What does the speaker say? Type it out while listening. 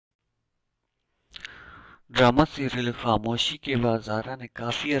Drama serial खामोशी के बाद ज़ारा ने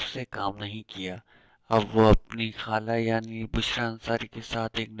काफ़ी अरसे काम नहीं किया। अब वो अपनी खाला यानी बुशरा अंसारी के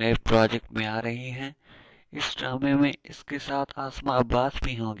साथ एक नए प्रोजेक्ट में आ रही हैं। इस ड्रामे में इसके साथ आसमा अब्बास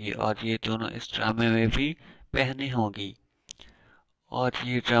भी होंगी और ये दोनों इस ड्रामे में भी बहनें होंगी। और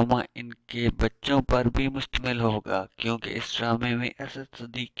ये ड्रामा इनके बच्चों पर भी मुश्तमिल होगा क्योंकि इस ड्रामे में असद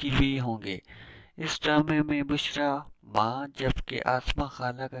सिद्दीकी भी होंगे। इस ड्रामे में बुशरा माँ जबकि आसमा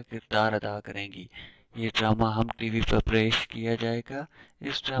खाला का किरदार अदा करेंगी। ये ड्रामा हम टीवी पर पेश किया जाएगा।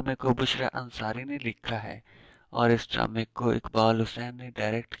 इस ड्रामे को बुशरा अंसारी ने लिखा है और इस ड्रामे को इकबाल हुसैन ने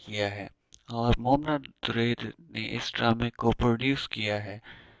डायरेक्ट किया है और मोमना दुरैद ने इस ड्रामे को प्रोड्यूस किया है।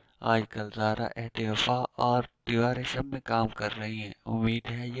 आजकल ज़ारा अहद वफा और दीवार शब में काम कर रही हैं। उम्मीद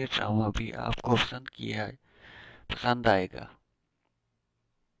है ये ड्रामा भी आपको पसंद आएगा।